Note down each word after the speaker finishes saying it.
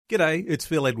G'day, it's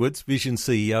Phil Edwards, Vision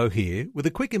CEO here, with a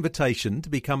quick invitation to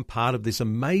become part of this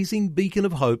amazing beacon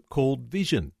of hope called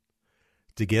Vision.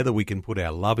 Together we can put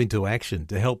our love into action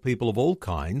to help people of all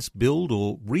kinds build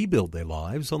or rebuild their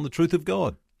lives on the truth of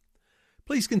God.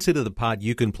 Please consider the part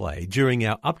you can play during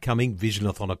our upcoming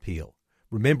Visionathon appeal,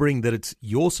 remembering that it's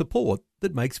your support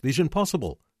that makes Vision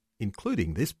possible,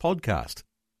 including this podcast.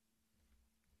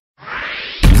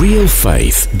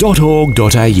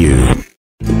 realfaith.org.au.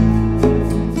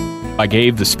 I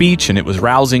gave the speech and it was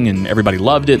rousing and everybody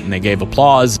loved it and they gave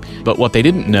applause. But what they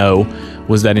didn't know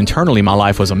was that internally my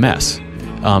life was a mess.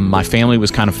 My family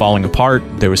was kind of falling apart.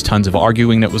 There was tons of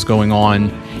arguing that was going on.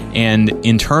 And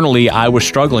internally I was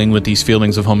struggling with these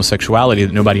feelings of homosexuality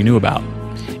that nobody knew about.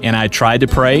 And I tried to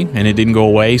pray and it didn't go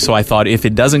away. So I thought if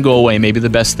it doesn't go away, maybe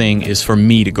the best thing is for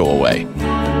me to go away.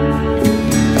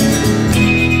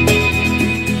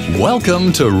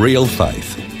 Welcome to Real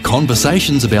Faith.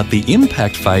 Conversations about the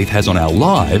impact faith has on our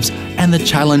lives and the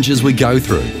challenges we go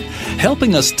through,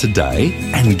 helping us today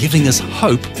and giving us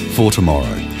hope for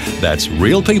tomorrow. That's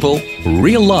real people,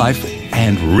 real life,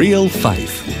 and real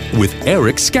faith with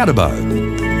Eric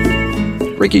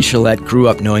Scatterbo. Ricky Cholette grew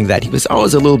up knowing that he was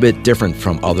always a little bit different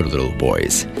from other little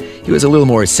boys. He was a little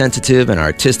more sensitive and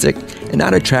artistic and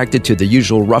not attracted to the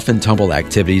usual rough and tumble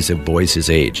activities of boys his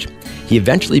age. He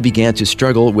eventually began to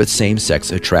struggle with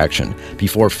same-sex attraction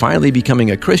before finally becoming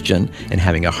a Christian and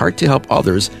having a heart to help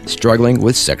others struggling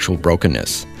with sexual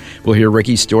brokenness. We'll hear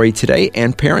Ricky's story today,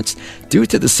 and parents, due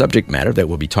to the subject matter that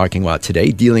we'll be talking about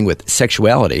today, dealing with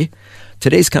sexuality,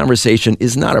 today's conversation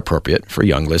is not appropriate for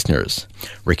young listeners.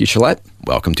 Ricky Cholette,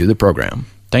 welcome to the program.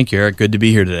 Thank you, Eric. Good to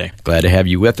be here today. Glad to have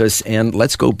you with us. And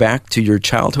let's go back to your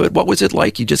childhood. What was it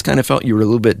like? You just kind of felt you were a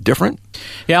little bit different?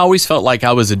 Yeah, I always felt like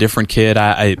I was a different kid.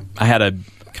 I had a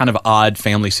kind of odd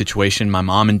family situation. My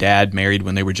mom and dad married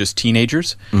when they were just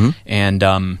teenagers. Mm-hmm.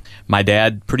 And my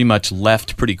dad pretty much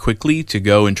left pretty quickly to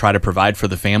go and try to provide for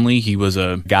the family. He was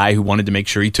a guy who wanted to make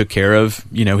sure he took care of,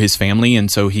 his family.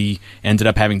 And so he ended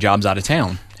up having jobs out of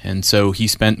town. And so he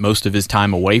spent most of his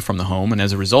time away from the home. And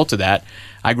as a result of that,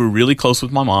 I grew really close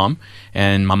with my mom.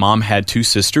 And my mom had two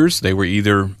sisters. They were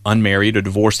either unmarried or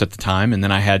divorced at the time. And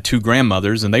then I had two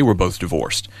grandmothers, and they were both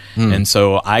divorced. And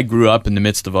so I grew up in the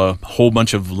midst of a whole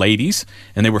bunch of ladies,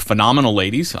 and they were phenomenal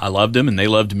ladies. I loved them, and they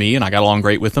loved me, and I got along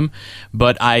great with them.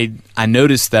 But I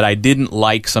noticed that I didn't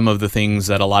like some of the things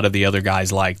that a lot of the other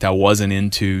guys liked. I wasn't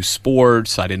into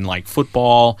sports. I didn't like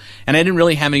football. And I didn't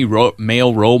really have any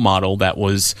male role model that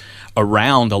was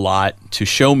around a lot to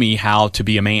show me how to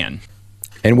be a man.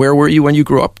 And where were you when you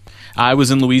grew up? I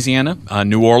was in Louisiana,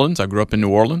 New Orleans. I grew up in New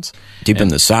Orleans. Deep in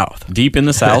the South. Deep in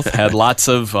the South. Had lots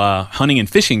of hunting and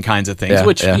fishing kinds of things,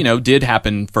 which, did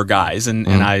happen for guys. And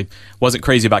I wasn't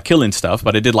crazy about killing stuff,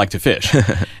 but I did like to fish.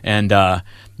 And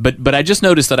but I just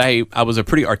noticed that I was a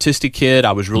pretty artistic kid.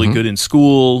 I was really good in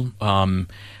school.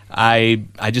 I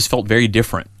just felt very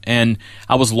different. And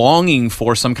I was longing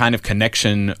for some kind of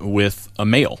connection with a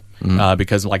male.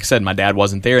 Because, like I said, my dad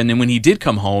wasn't there. And then when he did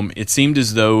come home, it seemed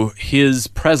as though his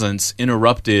presence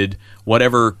interrupted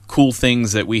whatever cool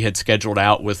things that we had scheduled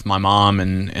out with my mom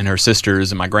and her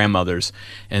sisters and my grandmothers.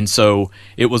 And so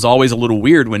it was always a little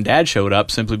weird when Dad showed up,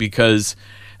 simply because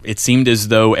it seemed as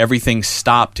though everything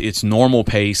stopped its normal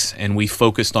pace and we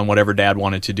focused on whatever Dad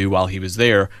wanted to do while he was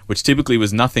there, which typically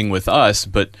was nothing with us,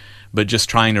 but just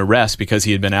trying to rest because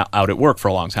he had been out at work for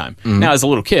a long time. Now, as a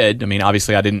little kid,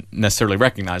 obviously I didn't necessarily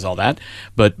recognize all that,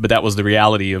 but that was the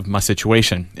reality of my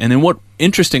situation. And then what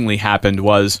interestingly happened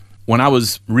was, when I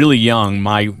was really young,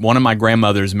 one of my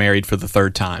grandmothers married for the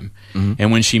third time.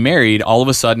 And when she married, all of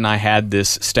a sudden I had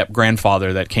this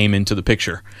step-grandfather that came into the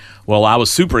picture. Well, I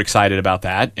was super excited about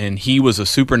that, and he was a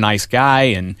super nice guy,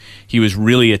 and he was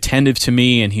really attentive to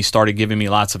me, and he started giving me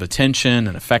lots of attention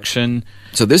and affection.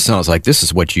 So this sounds like this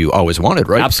is what you always wanted,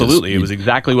 right? Absolutely. It was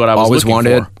exactly what I was looking for. Always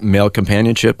wanted male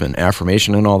companionship and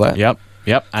affirmation and all that? Yep.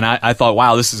 And I thought,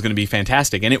 wow, this is going to be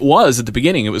fantastic. And it was at the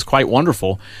beginning. It was quite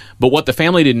wonderful. But what the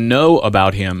family didn't know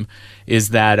about him is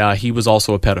that he was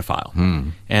also a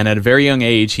pedophile. And at a very young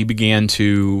age, he began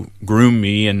to groom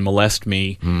me and molest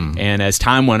me. And as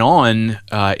time went on,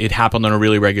 it happened on a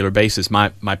really regular basis.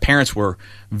 My parents were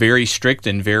very strict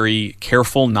and very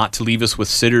careful not to leave us with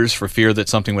sitters for fear that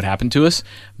something would happen to us.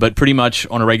 But pretty much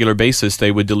on a regular basis,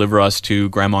 they would deliver us to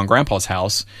Grandma and Grandpa's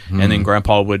house. And then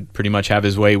Grandpa would pretty much have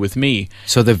his way with me.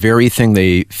 So the very thing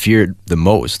they feared the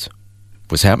most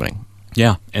was happening.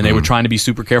 Yeah, and they were trying to be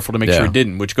super careful to make sure it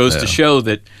didn't, which goes to show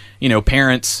that,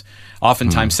 parents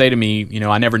oftentimes say to me,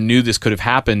 I never knew this could have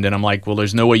happened. And I'm like, well,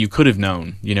 there's no way you could have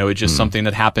known. It's just something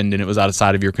that happened and it was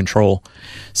outside of your control.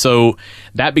 So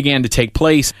that began to take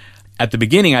place. at the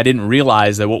beginning, I didn't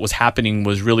realize that what was happening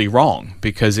was really wrong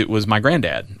because it was my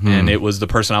granddad and it was the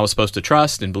person I was supposed to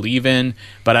trust and believe in.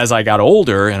 But as I got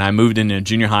older and I moved into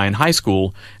junior high and high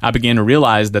school, I began to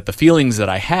realize that the feelings that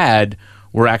I had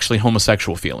were actually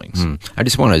homosexual feelings. I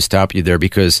just want to stop you there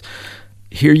because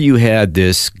here you had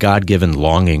this God-given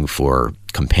longing for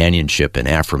companionship and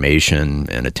affirmation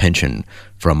and attention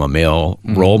from a male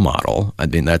role model. I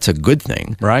mean, that's a good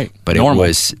thing. Right. But normal.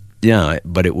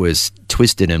 it was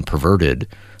twisted and perverted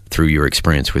through your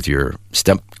experience with your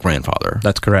step-grandfather.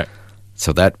 That's correct.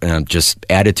 So that just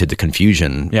added to the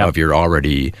confusion of your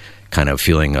already kind of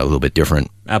feeling a little bit different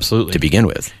absolutely to begin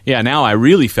with. Yeah, now I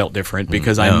really felt different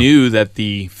because I knew that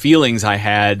the feelings I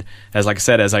had, as like I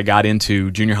said, as I got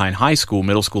into junior high and high school,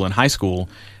 middle school and high school,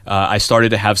 I started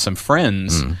to have some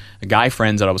friends, guy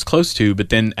friends that I was close to, but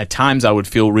then at times I would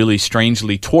feel really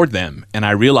strangely toward them. And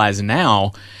I realize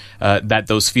now that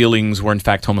those feelings were in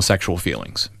fact homosexual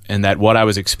feelings, and that what I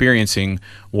was experiencing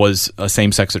was a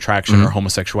same-sex attraction or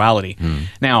homosexuality.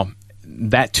 Now,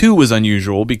 that too was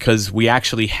unusual because we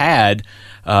actually had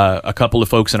a couple of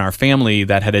folks in our family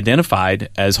that had identified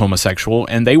as homosexual,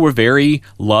 and they were very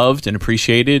loved and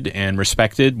appreciated and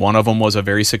respected. One of them was a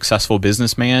very successful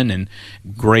businessman and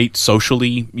great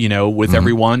socially, with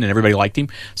everyone, and everybody liked him.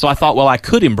 So I thought, well, I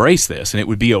could embrace this and it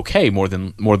would be okay more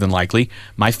than likely.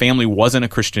 My family wasn't a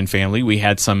Christian family. We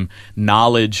had some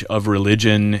knowledge of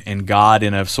religion and God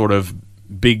in a sort of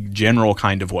big general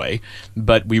kind of way,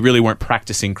 but we really weren't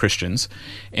practicing Christians.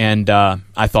 And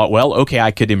I thought, well, okay,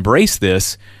 I could embrace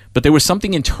this, but there was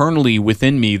something internally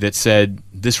within me that said,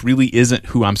 this really isn't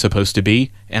who I'm supposed to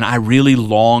be, and I really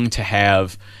long to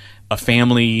have a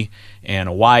family and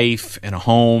a wife and a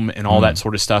home and all that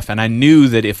sort of stuff. And I knew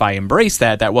that if I embraced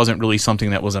that wasn't really something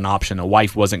that was an option. A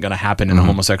wife wasn't going to happen in a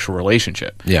homosexual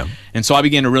relationship. Yeah. And so I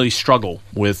began to really struggle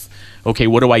with, okay,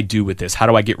 what do I do with this? How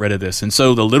do I get rid of this? And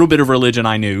so the little bit of religion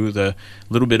I knew, the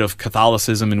little bit of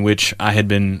Catholicism in which I had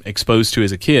been exposed to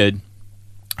as a kid,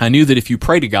 I knew that if you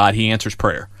pray to God, He answers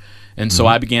prayer. And so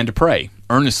I began to pray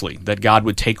earnestly that God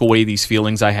would take away these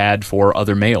feelings I had for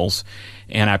other males.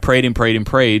 And I prayed and prayed and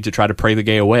prayed to try to pray the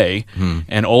gay away.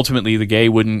 And ultimately, the gay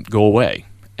wouldn't go away.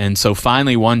 And so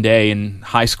finally, one day in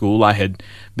high school, I had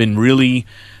been really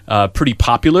pretty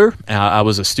popular. I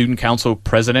was a student council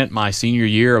president my senior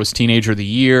year. I was Teenager of the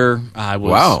Year. I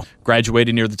was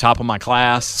graduated near the top of my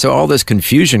class. So all this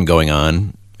confusion going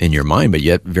on in your mind, but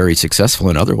yet very successful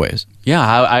in other ways. Yeah,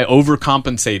 I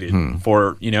overcompensated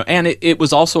for, and it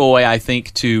was also a way, I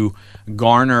think, to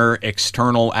garner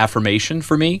external affirmation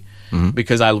for me,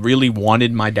 because I really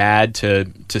wanted my dad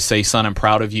to say, son, I'm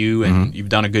proud of you, and you've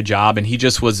done a good job. And he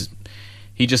just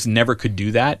never could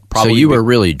do that. Probably so you were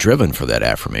really driven for that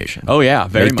affirmation. Oh, yeah,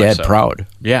 very much Dad so. Proud.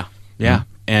 Yeah.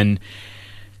 And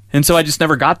so I just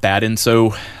never got that. And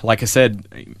so, like I said,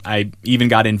 I even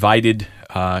got invited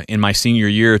in my senior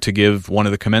year to give one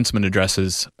of the commencement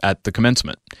addresses at the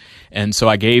commencement. And so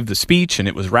I gave the speech, and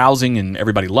it was rousing, and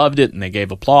everybody loved it, and they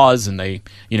gave applause, and they,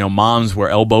 moms were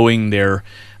elbowing their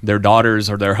daughters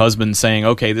or their husbands, saying,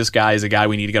 okay, this guy is a guy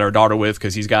we need to get our daughter with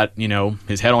because he's got,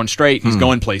 his head on straight, he's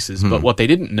going places. But what they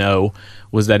didn't know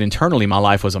was that internally my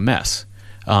life was a mess.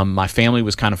 My family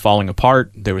was kind of falling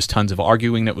apart. There was tons of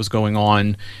arguing that was going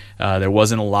on. There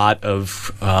wasn't a lot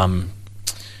of...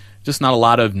 just not a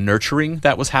lot of nurturing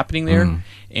that was happening there.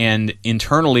 And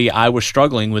internally, I was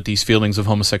struggling with these feelings of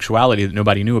homosexuality that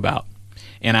nobody knew about.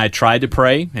 And I tried to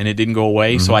pray, and it didn't go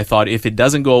away. So I thought, if it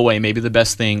doesn't go away, maybe the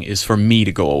best thing is for me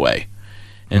to go away.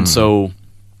 And so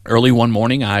early one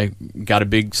morning, I got a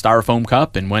big styrofoam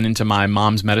cup and went into my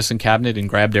mom's medicine cabinet and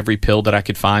grabbed every pill that I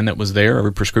could find that was there,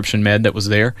 every prescription med that was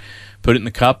there, put it in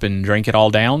the cup and drank it all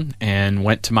down, and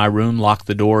went to my room, locked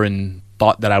the door, and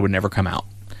thought that I would never come out.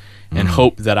 And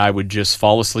hope that I would just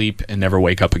fall asleep and never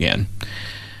wake up again.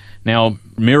 Now,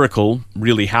 miracle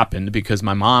really happened because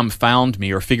my mom found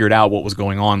me or figured out what was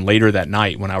going on later that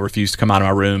night when I refused to come out of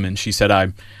my room, and she said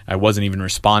I wasn't even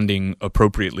responding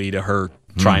appropriately to her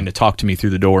trying to talk to me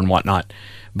through the door and whatnot.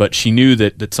 But she knew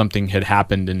that something had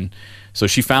happened, and so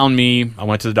she found me. I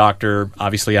went to the doctor.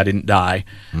 Obviously, I didn't die,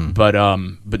 but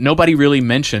nobody really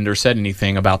mentioned or said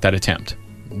anything about that attempt.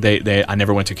 I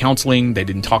never went to counseling. They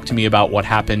didn't talk to me about what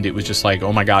happened. It was just like,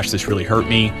 oh my gosh, this really hurt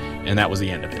me, and that was the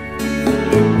end of it.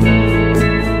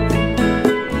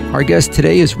 Our guest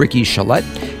today is Ricky Chalette,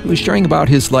 who is sharing about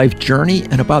his life journey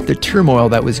and about the turmoil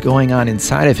that was going on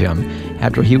inside of him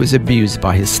after he was abused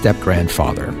by his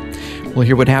step-grandfather. We'll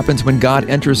hear what happens when God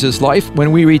enters his life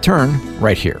when we return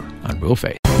right here on Real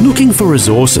Faith. Looking for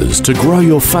resources to grow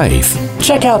your faith?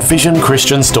 Check out Vision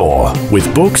Christian Store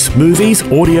with books, movies,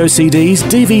 audio CDs,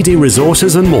 DVD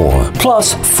resources and more.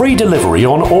 Plus, free delivery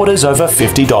on orders over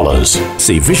 $50.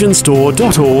 See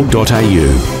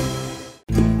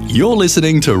visionstore.org.au. You're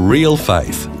listening to Real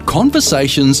Faith,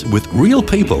 conversations with real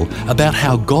people about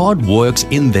how God works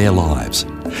in their lives.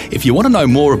 If you want to know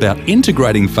more about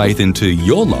integrating faith into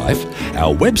your life,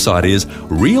 our website is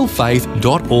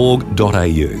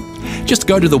realfaith.org.au. Just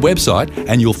go to the website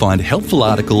and you'll find helpful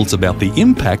articles about the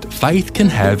impact faith can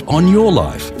have on your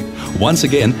life. Once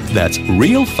again, that's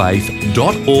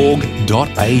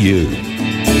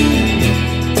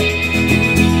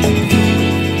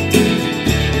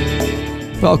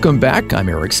realfaith.org.au. Welcome back. I'm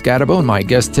Eric Scatabo, and my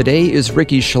guest today is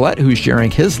Ricky Chelette, who's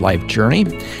sharing his life journey.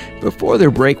 Before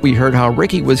the break, we heard how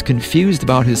Ricky was confused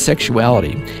about his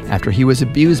sexuality after he was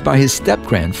abused by his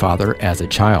step-grandfather as a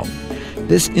child.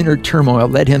 This inner turmoil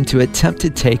led him to attempt to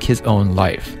take his own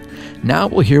life. Now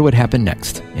we'll hear what happened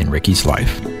next in Ricky's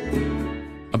life.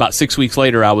 About 6 weeks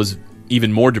later, I was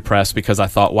even more depressed because I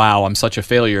thought, wow, I'm such a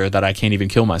failure that I can't even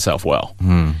kill myself well.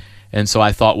 And so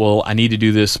I thought, well, I need to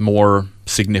do this more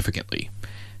significantly.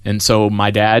 And so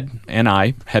my dad and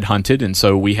I had hunted, and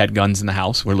so we had guns in the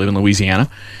house. We live in Louisiana.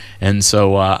 And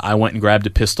so I went and grabbed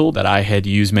a pistol that I had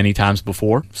used many times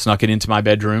before, snuck it into my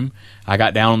bedroom. I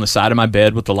got down on the side of my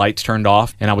bed with the lights turned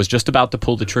off, and I was just about to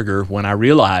pull the trigger when I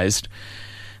realized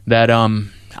that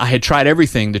I had tried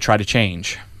everything to try to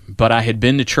change. But I had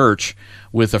been to church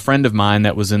with a friend of mine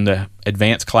that was in the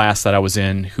advanced class that I was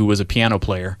in, who was a piano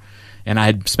player. And I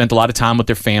had spent a lot of time with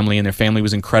their family, and their family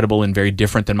was incredible and very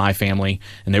different than my family.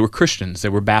 And they were Christians. They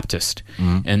were Baptist.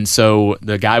 And so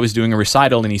the guy was doing a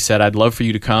recital, and he said, I'd love for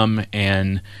you to come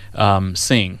and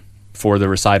sing for the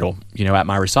recital, at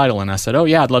my recital. And I said, oh,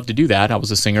 yeah, I'd love to do that. I was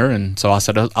a singer, and so I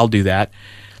said, I'll do that.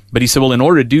 But he said, well, in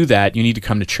order to do that, you need to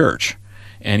come to church.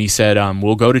 And he said,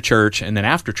 we'll go to church, and then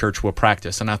after church, we'll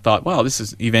practice. And I thought, wow,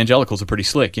 evangelicals are pretty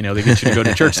slick. They get you to go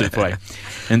to church this way.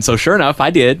 And so sure enough,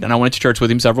 I did, and I went to church with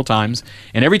him several times.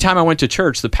 And every time I went to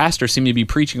church, the pastor seemed to be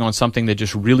preaching on something that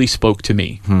just really spoke to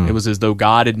me. It was as though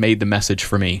God had made the message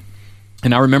for me.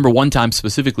 And I remember one time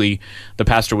specifically, the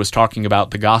pastor was talking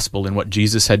about the gospel and what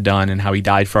Jesus had done and how he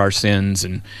died for our sins,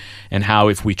 and how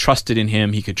if we trusted in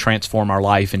him, he could transform our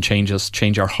life and change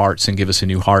our hearts and give us a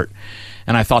new heart.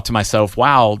 And I thought to myself,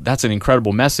 wow, that's an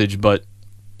incredible message, but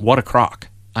what a crock.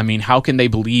 I mean, how can they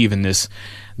believe in this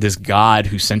God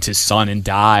who sent his son and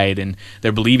died, and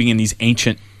they're believing in these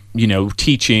ancient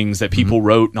teachings that people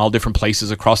wrote in all different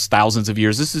places across thousands of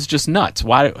years? This is just nuts.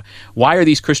 Why are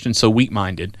these Christians so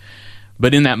weak-minded?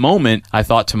 But in that moment, I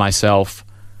thought to myself,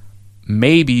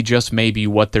 maybe, just maybe,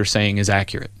 what they're saying is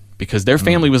accurate, because their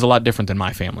family was a lot different than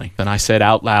my family. And I said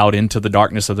out loud into the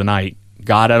darkness of the night,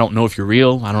 God, I don't know if you're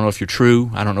real. I don't know if you're true.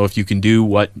 I don't know if you can do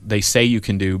what they say you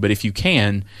can do. But if you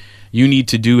can, you need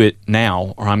to do it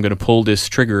now, or I'm going to pull this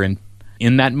trigger. And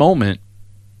in that moment,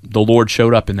 the Lord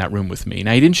showed up in that room with me.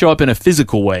 Now, he didn't show up in a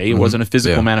physical way. It wasn't a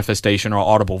physical manifestation or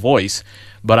audible voice.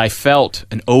 But I felt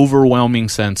an overwhelming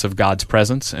sense of God's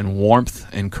presence and warmth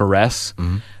and caress.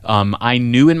 I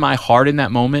knew in my heart in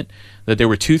that moment that there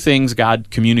were two things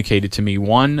God communicated to me.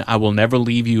 One, I will never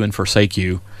leave you and forsake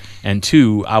you. And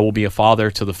two, I will be a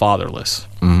father to the fatherless.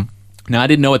 Now, I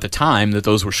didn't know at the time that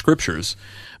those were scriptures,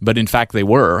 but in fact they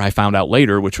were. I found out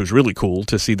later, which was really cool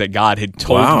to see that God had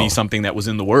told me something that was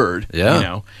in the Word.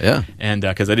 And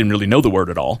because I didn't really know the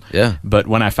Word at all. But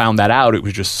when I found that out, it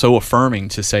was just so affirming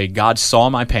to say God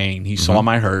saw my pain, he saw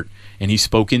my hurt, and he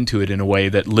spoke into it in a way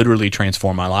that literally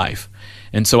transformed my life.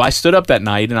 And so I stood up that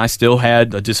night, and I still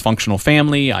had a dysfunctional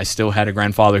family. I still had a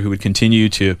grandfather who would continue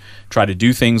to try to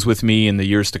do things with me in the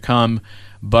years to come.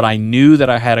 But I knew that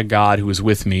I had a God who was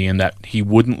with me, and that he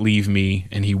wouldn't leave me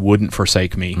and he wouldn't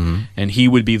forsake me. And he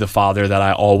would be the father that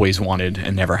I always wanted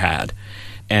and never had.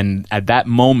 And at that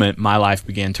moment, my life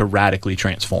began to radically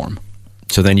transform.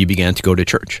 So then you began to go to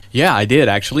church. Yeah, I did,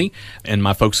 actually. And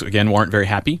my folks, again, weren't very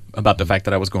happy about the fact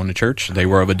that I was going to church. They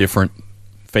were of a different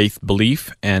faith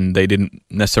belief, and they didn't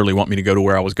necessarily want me to go to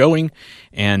where I was going.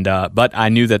 And but I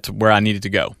knew that's where I needed to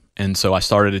go. And so I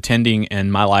started attending,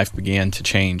 and my life began to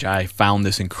change. I found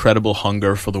this incredible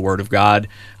hunger for the Word of God.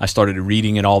 I started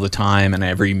reading it all the time, and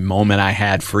every moment I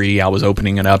had free, I was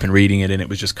opening it up and reading it, and it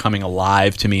was just coming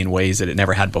alive to me in ways that it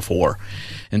never had before.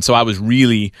 And so I was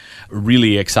really,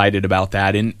 really excited about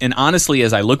that. And honestly,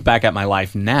 as I look back at my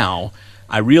life now,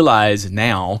 I realize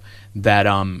now that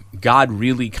God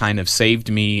really kind of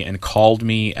saved me and called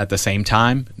me at the same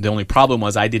time. The only problem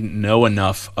was I didn't know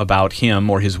enough about him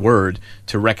or his word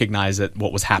to recognize that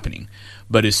what was happening.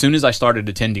 But as soon as I started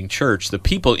attending church, the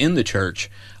people in the church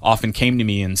often came to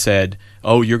me and said,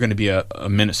 "Oh, you're going to be a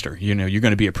minister. You're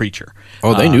going to be a preacher."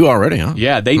 Oh, they knew already, huh?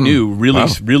 Yeah, they knew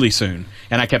really soon.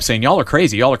 And I kept saying, "Y'all are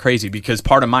crazy," because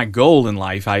part of my goal in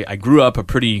life, I grew up a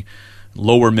pretty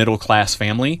lower middle class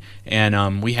family,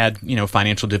 and we had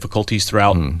financial difficulties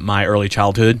throughout my early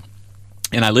childhood.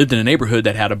 And I lived in a neighborhood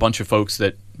that had a bunch of folks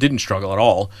that didn't struggle at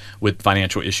all with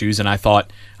financial issues, and I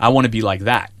thought, I want to be like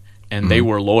that. And they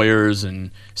were lawyers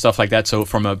and stuff like that. So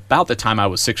from about the time I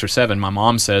was 6 or 7, my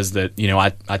mom says that,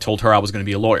 I told her I was going to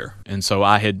be a lawyer. And so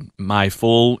my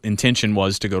full intention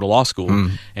was to go to law school.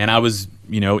 And I was,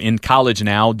 in college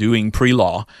now doing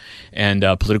pre-law and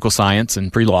political science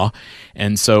and pre-law.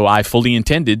 And so I fully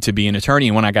intended to be an attorney.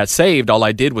 And when I got saved, all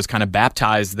I did was kind of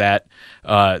baptize that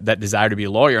desire to be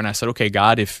a lawyer. And I said, okay,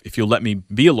 God, if you'll let me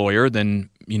be a lawyer, then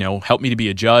help me to be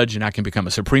a judge, and I can become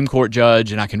a Supreme Court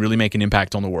judge, and I can really make an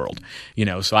impact on the world.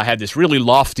 So I had this really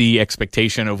lofty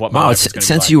expectation of what my life was going to be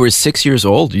since like. You were 6 years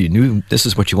old, you knew this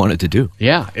is what you wanted to do.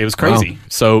 Yeah, it was crazy.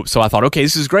 Wow. So I thought, okay,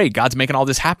 this is great. God's making all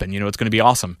this happen. It's going to be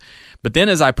awesome. But then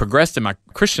as I progressed in my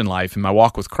Christian life and my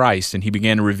walk with Christ, and he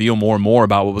began to reveal more and more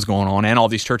about what was going on, and all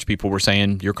these church people were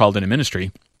saying, you're called into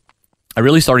ministry, I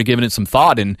really started giving it some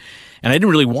thought, and I didn't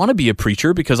really want to be a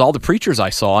preacher because all the preachers I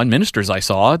saw and ministers I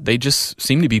saw, they just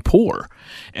seemed to be poor.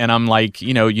 And I'm like,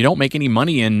 you don't make any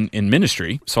money in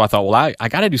ministry. So I thought, well, I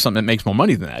got to do something that makes more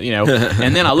money than that,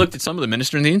 And then I looked at some of the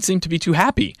ministers, and they didn't seem to be too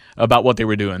happy about what they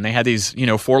were doing. They had these,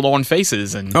 forlorn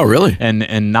faces, and oh, really?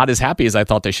 And not as happy as I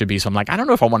thought they should be. So I'm like, I don't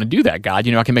know if I want to do that, God.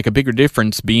 I can make a bigger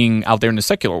difference being out there in the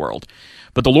secular world.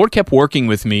 But the Lord kept working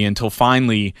with me until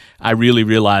finally I really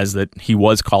realized that he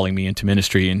was calling me into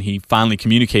ministry, and he finally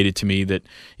communicated to me that,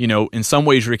 in some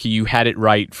ways, Ricky, you had it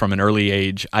right from an early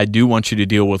age. I do want you to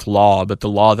deal with law, but the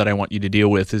law that I want you to deal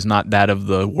with is not that of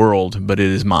the world, but it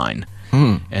is mine.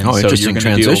 And so interesting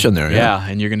transition there. Yeah,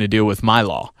 and you're going to deal with my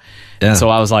law. Yeah. And so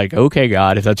I was like, okay,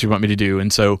 God, if that's what you want me to do.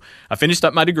 And so I finished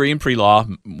up my degree in pre-law,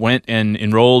 went and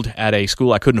enrolled at a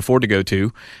school I couldn't afford to go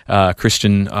to,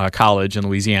 Christian college in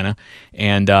Louisiana,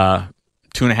 and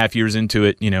 2.5 years into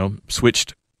it,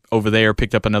 switched over there,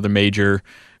 picked up another major,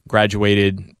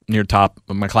 graduated near top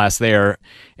of my class there,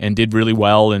 and did really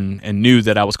well, and knew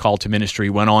that I was called to ministry,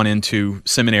 went on into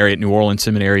seminary at New Orleans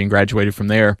Seminary and graduated from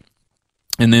there,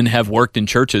 and then have worked in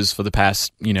churches for the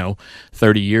past,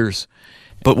 30 years.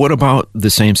 But what about the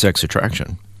same-sex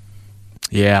attraction?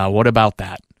 Yeah, what about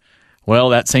that? Well,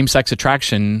 that same-sex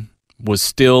attraction was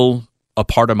still a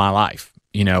part of my life.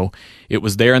 It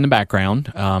was there in the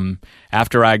background.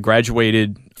 After I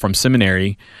graduated from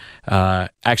seminary,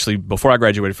 actually, before I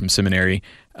graduated from seminary,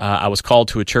 I was called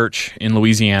to a church in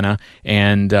Louisiana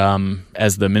and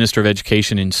as the minister of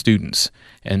education and students.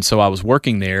 And so I was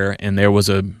working there, and there was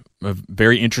a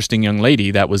very interesting young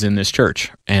lady that was in this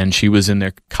church, and she was in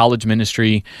their college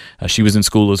ministry. She was in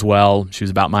school as well. She was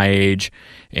about my age,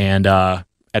 and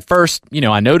at first,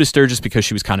 I noticed her just because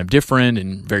she was kind of different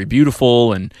and very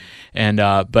beautiful, and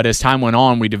but as time went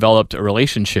on, we developed a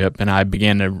relationship, and I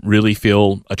began to really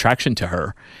feel attraction to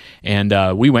her,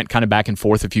 and we went kind of back and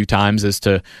forth a few times as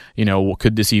to,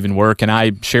 could this even work? And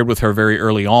I shared with her very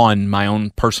early on my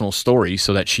own personal story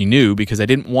so that she knew, because I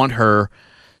didn't want her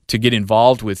to get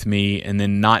involved with me and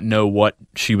then not know what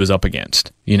she was up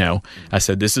against. I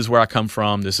said, this is where I come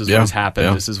from. This is what has happened.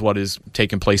 Yeah. This is what has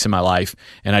taken place in my life.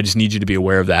 And I just need you to be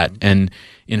aware of that. And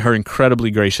in her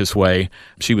incredibly gracious way,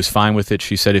 she was fine with it.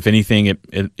 She said, if anything,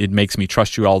 it makes me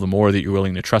trust you all the more that you're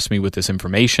willing to trust me with this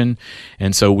information.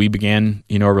 And so we began,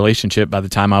 a relationship. By the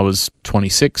time I was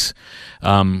 26,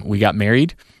 we got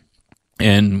married.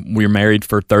 And we were married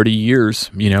for 30 years,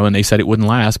 and they said it wouldn't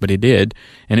last, but it did.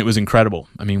 And it was incredible.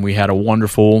 I mean, we had a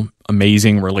wonderful,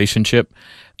 amazing relationship.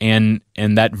 And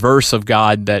that verse of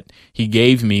God that he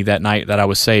gave me that night that I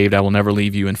was saved, I will never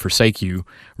leave you and forsake you,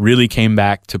 really came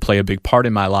back to play a big part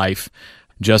in my life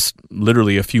just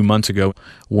literally a few months ago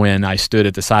when I stood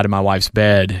at the side of my wife's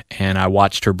bed and I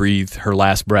watched her breathe her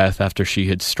last breath after she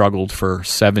had struggled for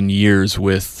 7 years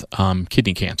with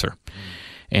kidney cancer.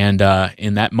 And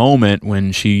in that moment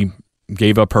when she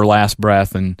gave up her last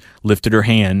breath and lifted her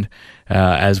hand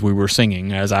as we were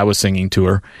singing, as I was singing to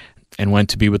her, and went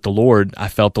to be with the Lord, I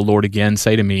felt the Lord again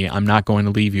say to me, I'm not going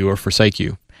to leave you or forsake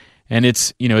you. And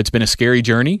it's been a scary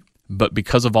journey, but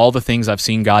because of all the things I've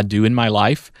seen God do in my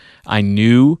life, I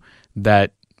knew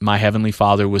that my Heavenly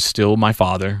Father was still my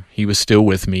Father. He was still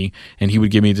with me, and He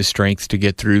would give me the strength to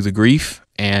get through the grief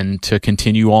and to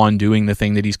continue on doing the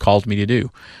thing that He's called me to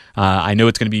do. I know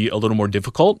it's going to be a little more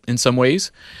difficult in some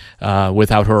ways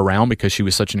without her around because she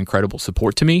was such an incredible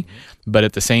support to me. But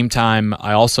at the same time,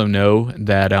 I also know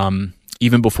that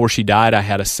even before she died, I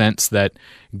had a sense that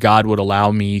God would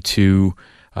allow me to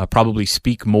probably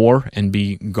speak more and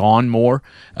be gone more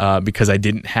because I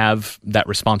didn't have that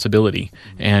responsibility.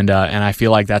 And I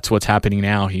feel like that's what's happening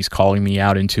now. He's calling me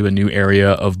out into a new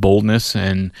area of boldness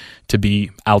and to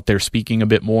be out there speaking a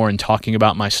bit more and talking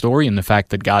about my story and the fact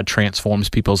that God transforms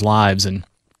people's lives. And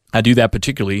I do that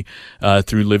particularly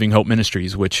through Living Hope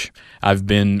Ministries, which I've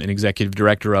been an executive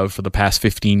director of for the past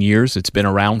 15 years. It's been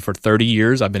around for 30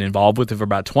 years. I've been involved with it for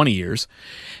about 20 years.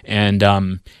 And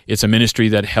it's a ministry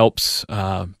that helps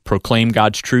proclaim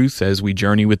God's truth as we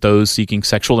journey with those seeking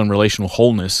sexual and relational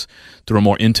wholeness through a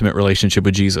more intimate relationship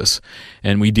with Jesus.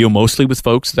 And we deal mostly with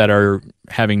folks that are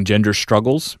having gender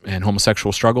struggles and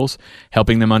homosexual struggles,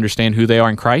 helping them understand who they are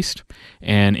in Christ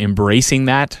and embracing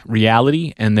that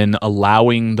reality and then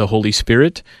allowing the Holy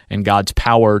Spirit and God's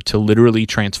power to literally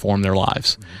transform their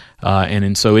lives.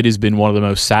 And so it has been one of the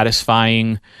most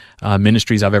satisfying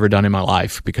ministries I've ever done in my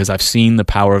life because I've seen the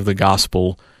power of the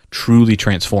gospel truly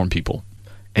transform people.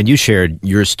 And you shared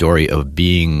your story of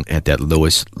being at that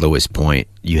lowest point.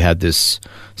 You had this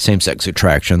same-sex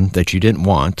attraction that you didn't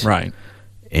want. Right.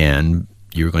 And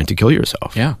you were going to kill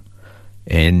yourself. Yeah.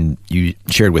 And you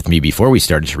shared with me before we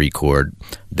started to record,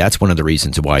 that's one of the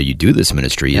reasons why you do this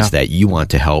ministry is that you want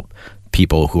to help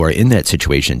people who are in that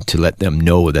situation to let them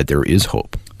know that there is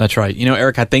hope. That's right. You know,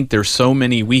 Eric, I think there's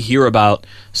we hear about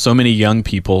so many young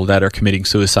people that are committing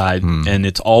suicide, and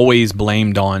it's always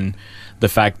blamed on the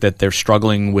fact that they're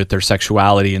struggling with their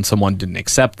sexuality and someone didn't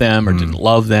accept them or didn't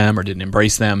love them or didn't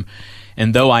embrace them.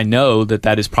 And though I know that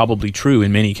that is probably true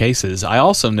in many cases, I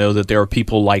also know that there are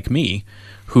people like me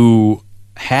who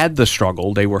had the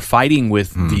struggle, they were fighting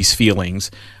with these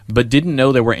feelings, but didn't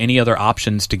know there were any other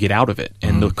options to get out of it.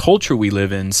 And the culture we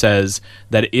live in says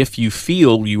that if you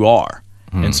feel, you are.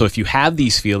 And so if you have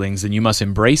these feelings, then you must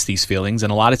embrace these feelings.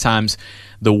 And a lot of times,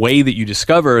 the way that you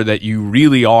discover that you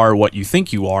really are what you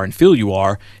think you are and feel you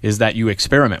are is that you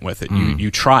experiment with it.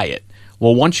 You try it.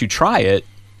 Well, once you try it,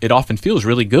 it often feels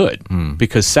really good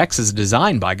because sex is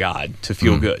designed by God to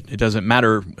feel good. It doesn't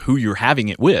matter who you're having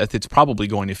it with, it's probably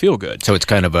going to feel good. So it's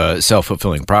kind of a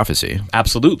self-fulfilling prophecy.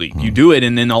 Absolutely. You do it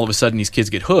and then all of a sudden these kids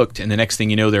get hooked and the next thing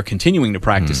you know they're continuing to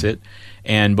practice it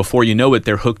and before you know it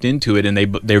they're hooked into it and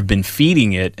they've been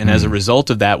feeding it and as a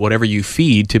result of that whatever you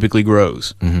feed typically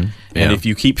grows. And if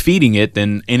you keep feeding it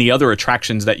then any other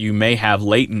attractions that you may have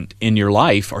latent in your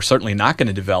life are certainly not going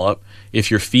to develop if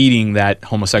you're feeding that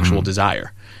homosexual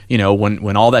desire. You know,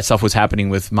 when all that stuff was happening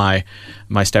with my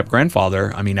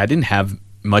step-grandfather, I mean, I didn't have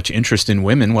much interest in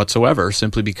women whatsoever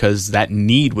simply because that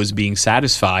need was being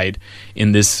satisfied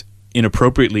in this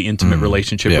inappropriately intimate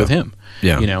relationship with him.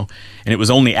 You know, and it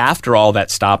was only after all that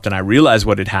stopped and I realized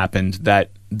what had happened that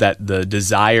the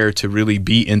desire to really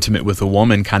be intimate with a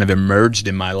woman kind of emerged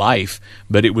in my life,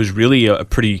 but it was really a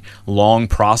pretty long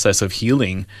process of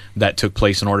healing that took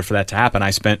place in order for that to happen.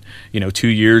 I spent, 2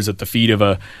 years at the feet of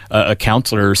a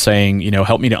counselor saying,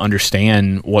 help me to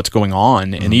understand what's going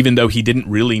on. And even though he didn't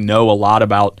really know a lot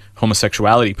about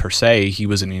homosexuality per se, he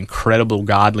was an incredible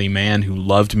godly man who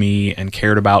loved me and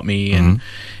cared about me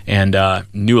and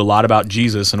knew a lot about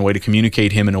Jesus and a way to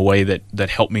communicate him in a way that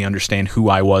helped me understand who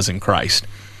I was in Christ.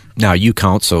 Now, you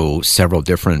counsel several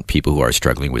different people who are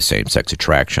struggling with same-sex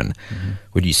attraction.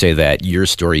 Would you say that your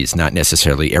story is not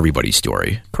necessarily everybody's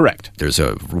story? Correct. There's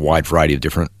a wide variety of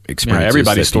different experiences.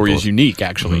 Everybody's story is unique,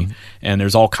 actually, and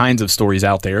there's all kinds of stories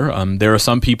out there. There are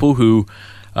some people who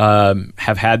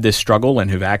have had this struggle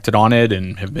and who've acted on it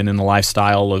and have been in the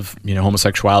lifestyle of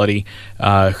homosexuality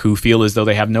who feel as though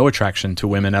they have no attraction to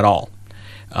women at all.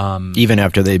 Even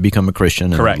after they become a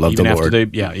Christian and love the Lord.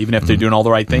 Even after they're doing all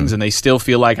the right things and they still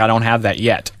feel like I don't have that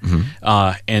yet.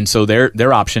 And so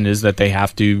their option is that they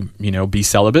have to, be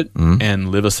celibate and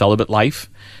live a celibate life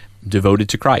devoted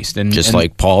to Christ. And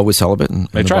like Paul was celibate in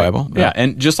the Bible. Yeah,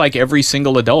 and just like every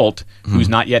single adult who's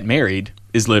not yet married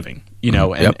is living.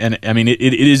 And I mean, it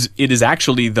is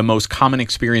actually the most common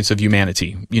experience of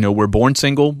humanity. We're born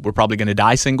single, we're probably going to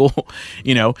die single,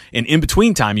 and in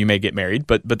between time you may get married,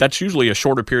 but that's usually a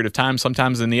shorter period of time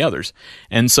sometimes than the others.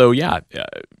 And so,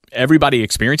 everybody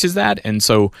experiences that, and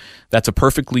so that's a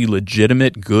perfectly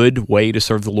legitimate, good way to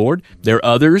serve the Lord. There are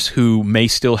others who may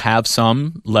still have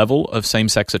some level of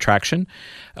same-sex attraction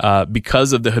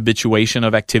because of the habituation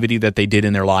of activity that they did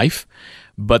in their life.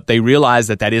 But they realize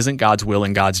that isn't God's will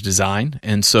and God's design,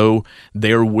 and so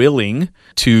they're willing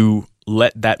to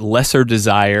let that lesser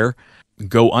desire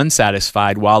go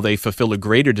unsatisfied while they fulfill a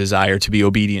greater desire to be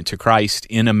obedient to Christ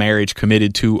in a marriage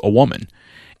committed to a woman.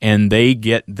 And they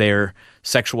get their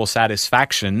sexual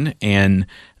satisfaction and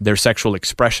their sexual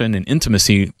expression and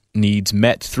intimacy needs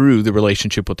met through the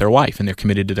relationship with their wife, and they're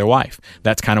committed to their wife.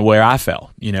 That's kind of where I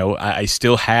fell. You know, I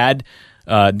still had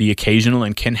the occasional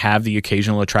and can have the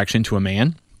occasional attraction to a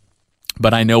man,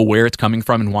 but I know where it's coming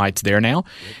from and why it's there now.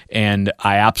 And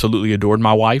I absolutely adored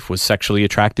my wife, was sexually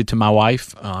attracted to my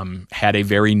wife, had a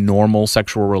very normal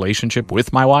sexual relationship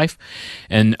with my wife,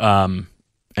 and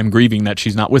I'm grieving that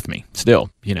she's not with me still,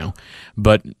 you know.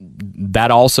 But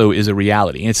that also is a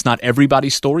reality. It's not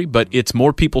everybody's story, but it's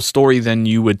more people's story than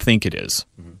you would think it is.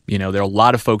 You know, there are a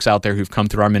lot of folks out there who've come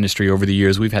through our ministry over the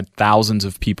years. We've had thousands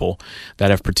of people that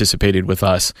have participated with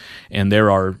us, and there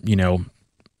are, you know,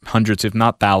 hundreds, if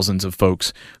not thousands, of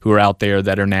folks who are out there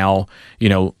that are now, you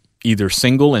know, either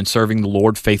single and serving the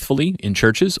Lord faithfully in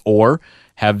churches, or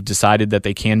have decided that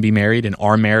they can be married and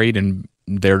are married, and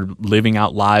they're living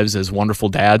out lives as wonderful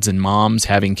dads and moms,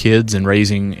 having kids and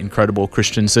raising incredible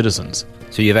Christian citizens.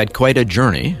 So you've had quite a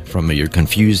journey from your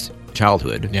confused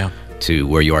childhood to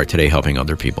where you are today, helping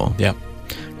other people. Yeah.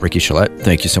 Ricky Chelette,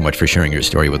 thank you so much for sharing your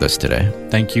story with us today.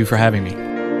 Thank you for having me.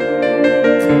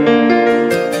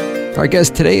 Our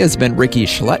guest today has been Ricky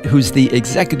Chelette, who's the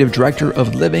Executive Director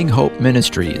of Living Hope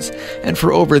Ministries. And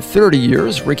for over 30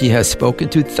 years, Ricky has spoken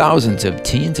to thousands of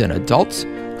teens and adults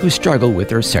who struggle with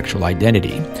their sexual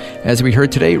identity. As we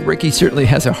heard today, Ricky certainly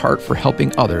has a heart for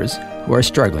helping others who are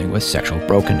struggling with sexual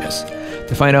brokenness.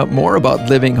 To find out more about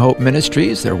Living Hope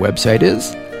Ministries, their website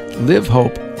is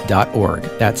livehope.org.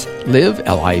 That's live,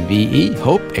 L-I-V-E,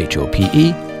 hope,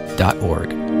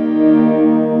 H-O-P-E.org.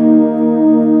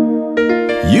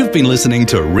 You've been listening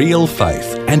to Real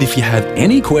Faith, and if you have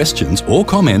any questions or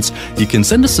comments, you can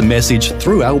send us a message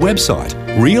through our website,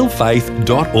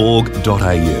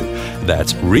 realfaith.org.au.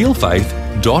 That's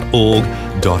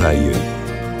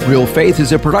realfaith.org.au. Real Faith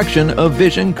is a production of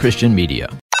Vision Christian Media.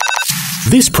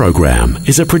 This program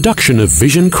is a production of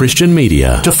Vision Christian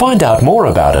Media. To find out more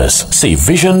about us, see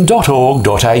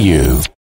vision.org.au.